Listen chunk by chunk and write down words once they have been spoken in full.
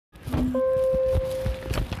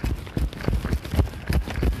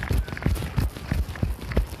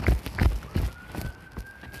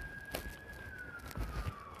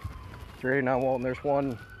389 Walton, there's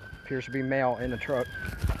one, appears to be male in the truck.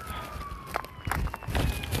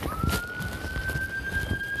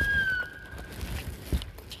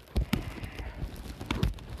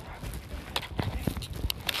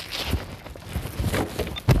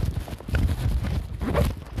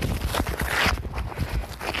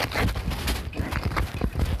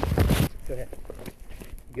 Go ahead.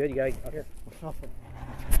 Good, you got it. Here.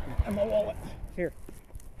 And my wallet. Here.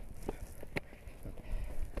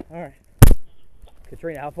 All right.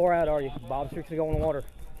 Katrina, how far out are you? Bob's fixing to go in the water.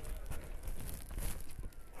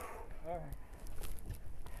 All right.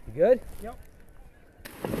 You good? Yep.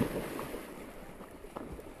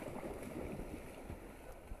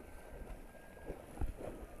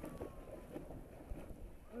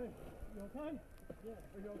 Hey, you okay? Yeah.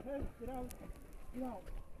 Are you okay? Get out. Get out.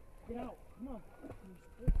 Get out. Come on.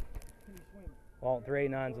 Can you swim? Walton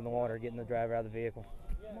 389's in the water, getting the driver out of the vehicle.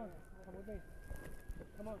 Come on. Come with me.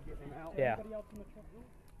 Come on, get him out. Yeah. Anybody else in the truck?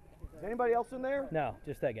 Is anybody else in there? No,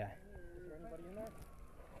 just that guy. Is there anybody in there?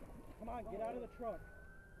 Come on, get out of the truck.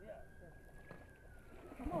 Yeah.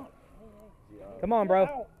 Come on. Come on, bro.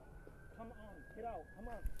 Get out. Come on. Get out. Come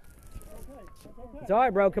on. It's okay. It's okay. It's all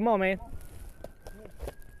right, bro. Come on, man.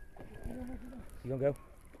 You gonna go?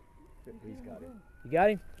 He's got him. You got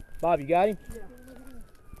him? Bob, you got him? Yeah.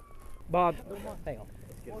 Bob, hang on.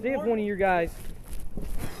 See if one of your guys...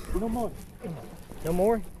 No more. No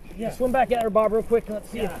more? Yeah. Swim back out there, Bob, real quick. Let's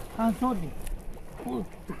see it. I told you.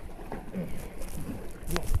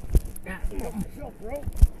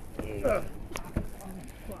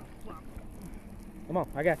 Come on,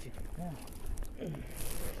 I got you.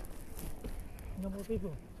 No more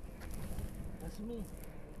people. That's me.